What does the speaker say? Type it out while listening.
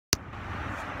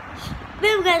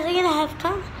Boom, guys, I'm gonna have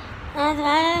fun.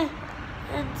 And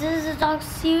this is a dog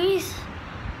series.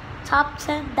 Top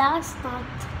 10 dogs, not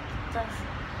dogs.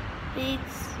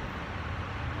 It's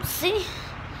see,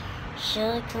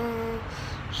 sugar.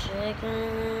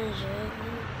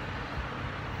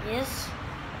 Yes.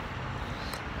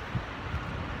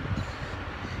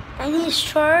 And he's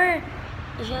short.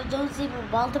 If you don't see my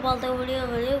balta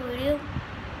video,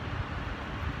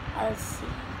 I'll see.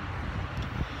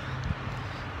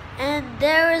 And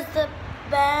there is the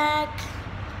back.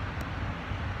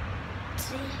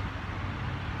 See?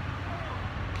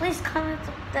 Please comment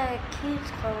the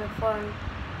cute comment for me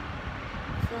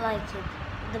if you like it.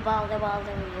 The balta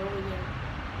video.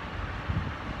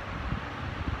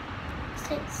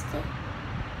 Stay.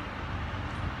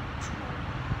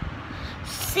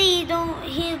 See,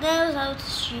 he knows how to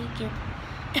shake it.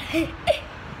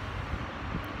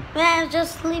 Man, I'm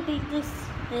just sleeping this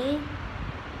day.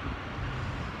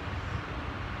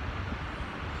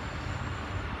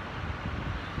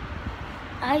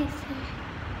 I see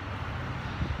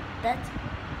that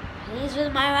he's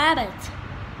with my rabbit.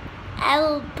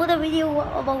 I'll put a video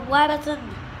about rabbits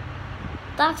and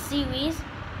dog series.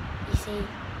 You see,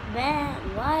 man,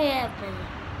 why happened?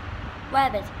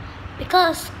 Rabbit,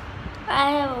 because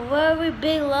I have a very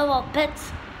big love of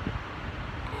pets.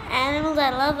 Animals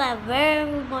I love, I have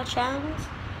very much animals.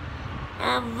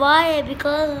 And why?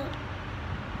 Because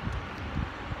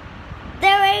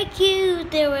they're very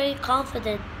cute, they're very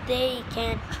confident, they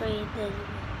can't trade anymore.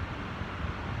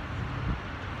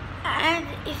 And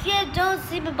if you don't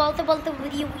see me about the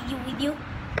video,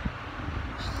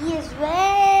 he is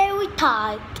very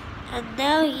tight. And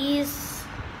now he is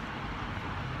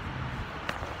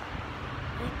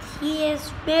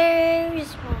very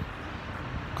small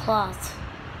cloth.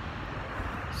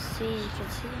 See, you can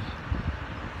see.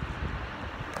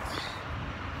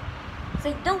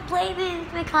 So don't play with me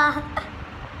because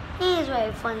he is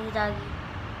very funny doggy.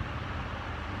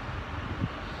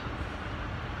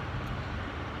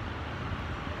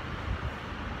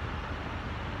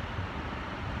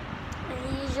 And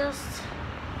he just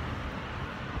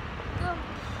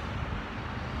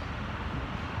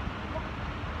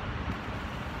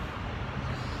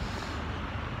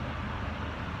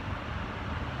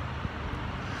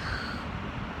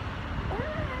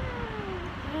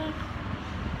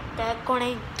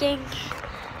connecting.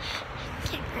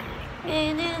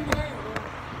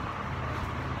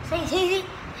 Say.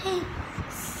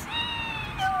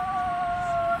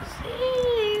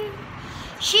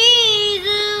 She's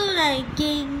like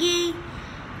king.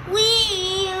 We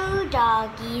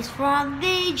doggies from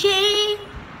Beijing.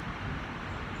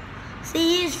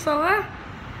 See his fur? You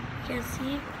can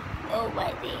see. Oh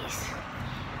my days.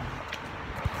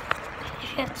 If you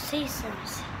have to see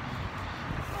something.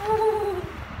 Ooh.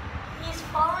 He's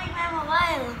following my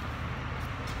mobile.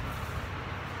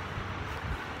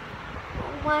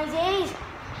 Oh my days.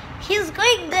 He's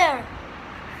going there.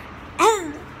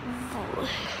 And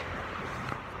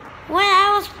when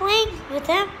I was playing with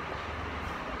him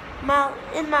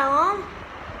in my lawn,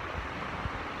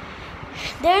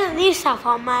 there's new stuff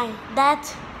on my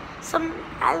that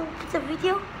I will put a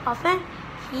video of him.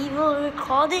 He will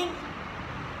recording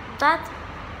that.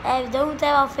 I don't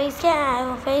have a face cam, I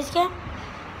have a face cam.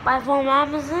 Buy from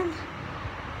Amazon,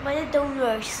 but it don't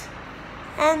work.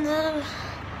 And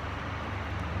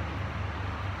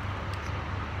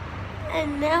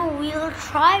now we'll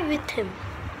try with him.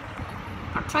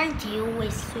 I'm trying to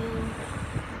always soon.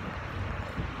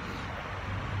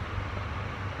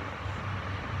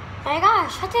 My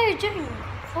gosh, what are you doing?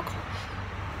 Focus.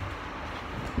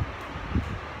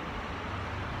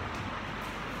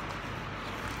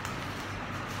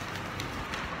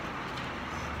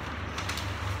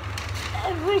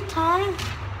 Every time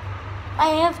I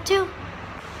have to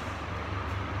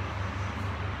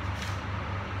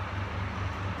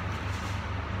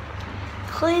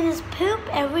clean his poop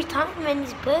every time when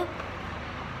he's poop.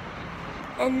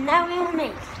 And now we'll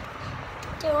make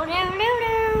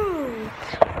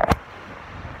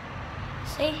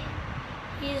See?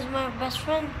 He is my best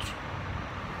friend.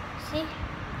 See?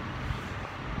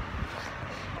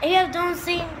 If you don't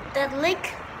see that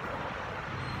lick,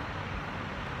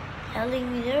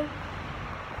 telling me there.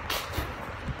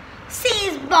 See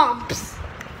his bumps.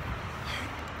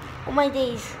 Oh my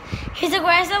days. He's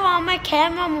aggressive on my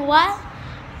camera mobile.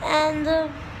 And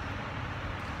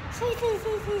see,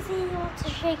 he wants to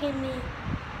shake at me.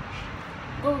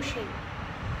 Go shake.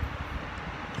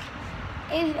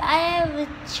 If I have a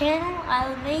channel,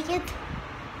 I'll make it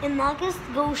in August.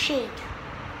 Go shake.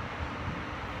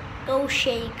 Go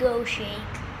shake. Go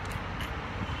shake.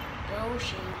 Go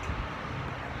shake.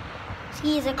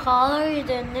 He's a caller, you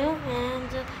didn't know, and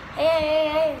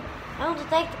hey, I want to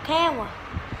take the camera.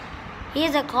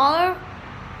 He's a caller,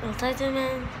 I'll take him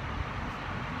in,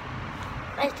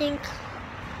 I think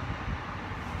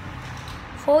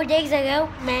 4 days ago,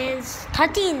 man,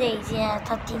 13 days, yeah,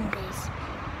 13 days.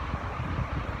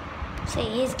 See,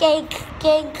 he's cake,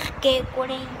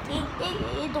 wedding,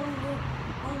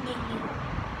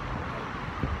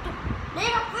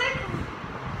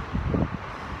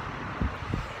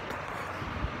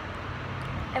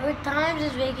 every time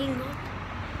he's waking up,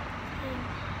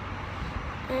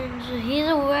 and he's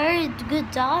a very good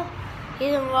dog.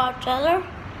 He's a Rottweiler,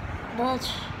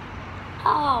 but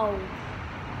ow.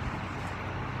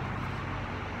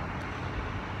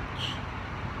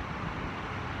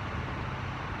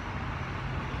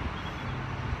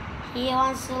 He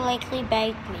wants to likely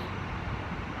bite me.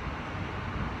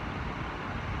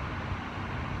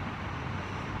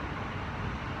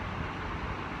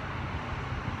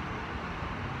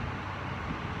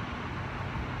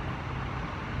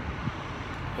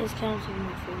 He's counting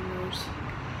my fingers.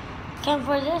 Count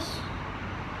for this.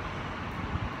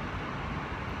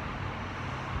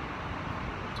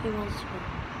 2 months ago.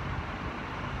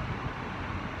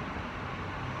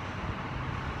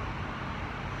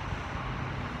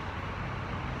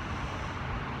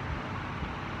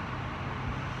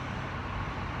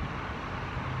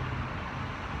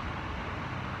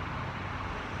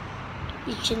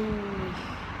 Each and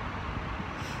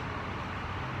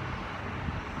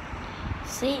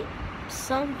see,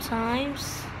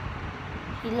 sometimes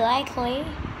he likely,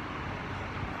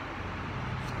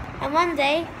 and one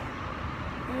day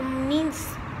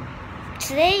means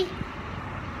today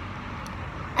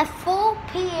at 4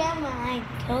 p.m. I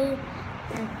go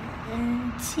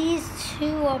and these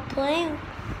two are playing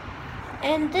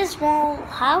in this small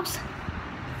house,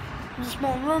 this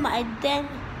small room. Then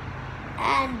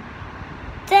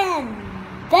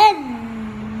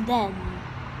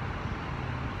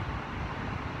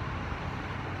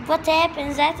what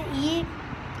happens that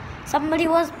somebody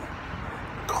was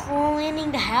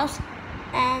cleaning the house,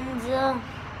 and he's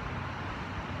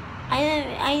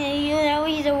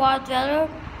a Rottweiler,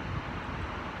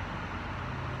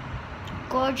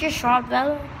 gorgeous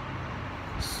Rottweiler.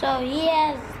 So he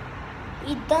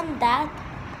done that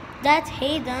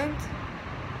he done.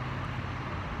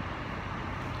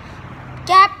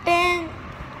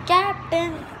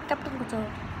 Captain Control.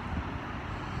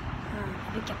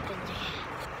 Happy Captain.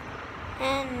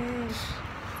 And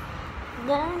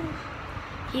then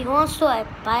he wants to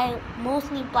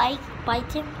mostly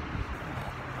bite him.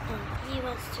 And he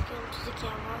wants to come to the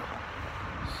camera.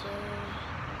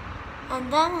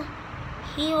 And then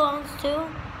he wants to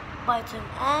bite him.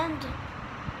 And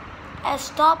I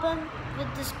stop him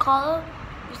with this collar,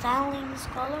 with handling this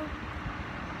collar.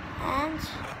 And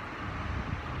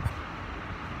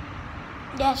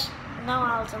yes, now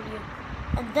I'll tell you.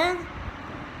 And then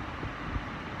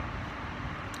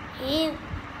he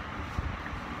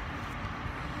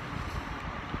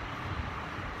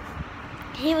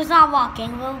was not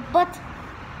walking, but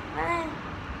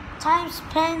time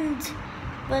spent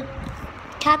with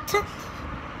Captain.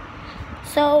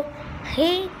 So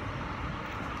he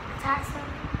attacks him,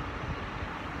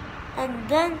 and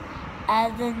then I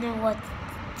don't know what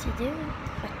to do.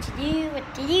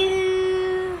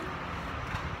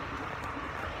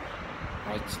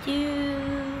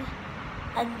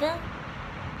 And then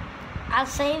I'll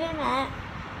save him at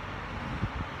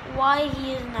why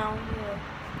he is now here.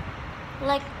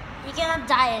 Like, you cannot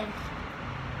die him.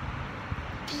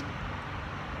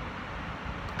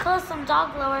 Because some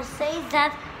dog lover says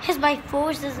that his bite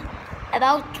force is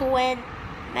about to win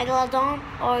Megalodon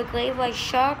or Great White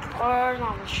Shark or a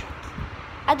normal shark.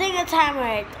 I think it's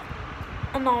hammerhead.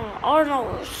 A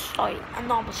normal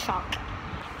shark.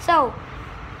 So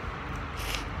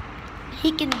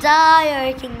he can die, or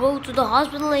he can go to the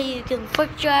hospital, and you can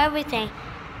fracture everything.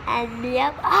 And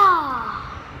yep,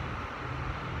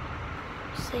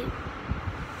 see,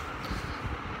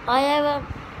 I have a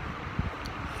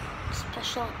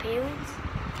special appearance.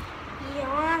 He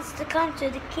wants to come to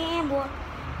the camera.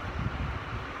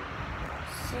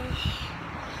 See,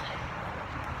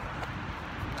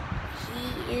 he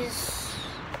is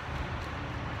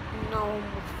no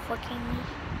fucking me.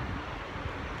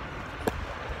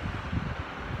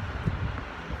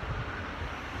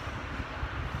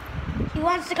 He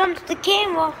wants to come to the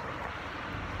camera.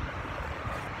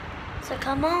 So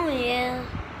come on here.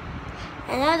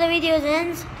 And now the video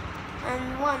ends.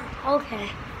 And okay.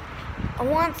 I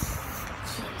want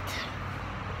shit.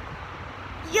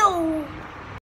 Yo!